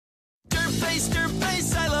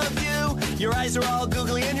Derpy, I love you. Your eyes are all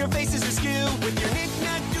googly and your faces are skew. With your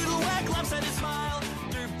knick-knack, doodle-whack, lopsided smile.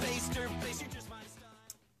 Derpy, you're just my style.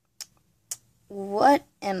 What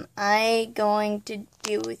am I going to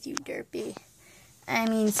do with you, Derpy? I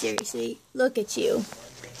mean, seriously, look at you.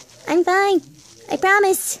 I'm fine. I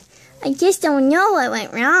promise. I just don't know what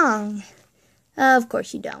went wrong. Of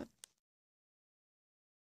course you don't.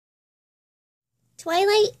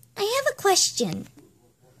 Twilight, I have a question.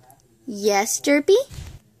 Yes, Derpy?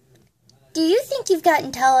 Do you think you've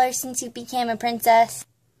gotten taller since you became a princess?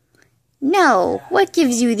 No. What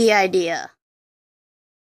gives you the idea?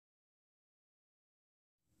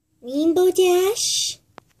 Rainbow Dash?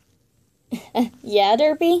 Yeah,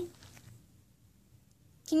 Derpy?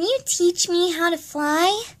 Can you teach me how to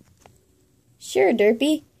fly? Sure,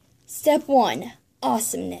 Derpy. Step 1.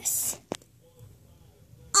 Awesomeness.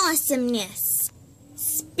 Awesomeness.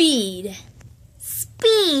 Speed.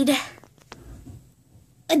 Speed.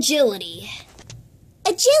 Agility.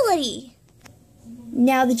 Agility.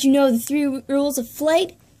 Now that you know the 3 rules of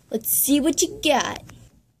flight, let's see what you got.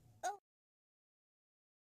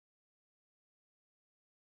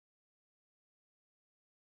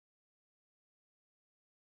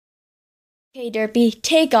 Okay, Derpy,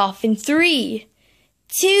 take off in 3,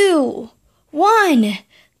 2, 1,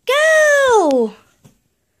 go!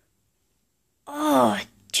 Oh,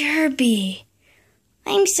 Derpy.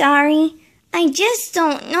 I'm sorry. I just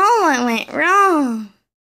don't know what went wrong.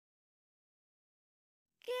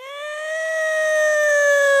 Go!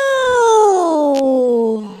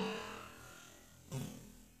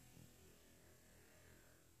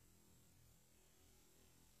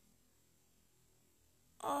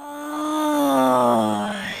 Oh,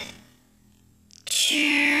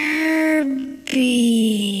 Derpy.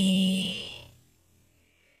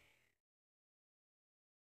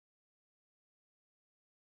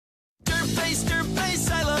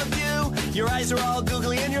 Derpy, I love you. Your eyes are all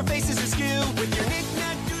googly and your faces are